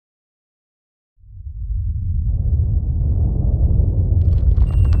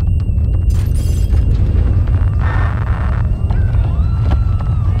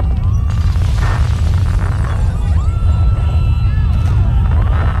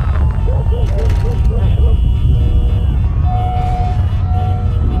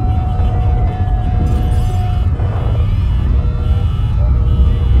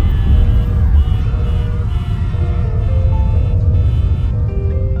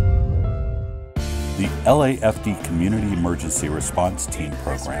The LAFD Community Emergency Response Team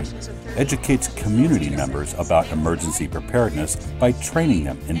program educates community members about emergency preparedness by training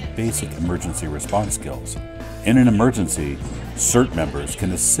them in basic emergency response skills. In an emergency, CERT members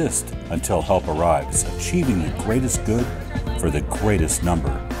can assist until help arrives, achieving the greatest good for the greatest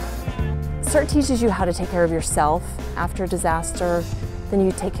number. CERT teaches you how to take care of yourself after a disaster, then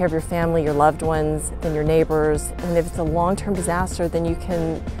you take care of your family, your loved ones, then your neighbors, and if it's a long-term disaster, then you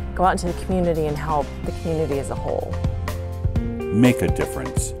can go out into the community and help the community as a whole. Make a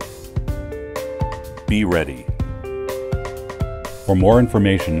difference. Be ready. For more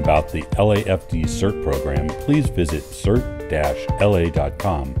information about the LAFD CERT program, please visit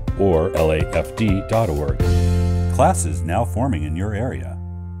cert-la.com or lafd.org. Classes now forming in your area.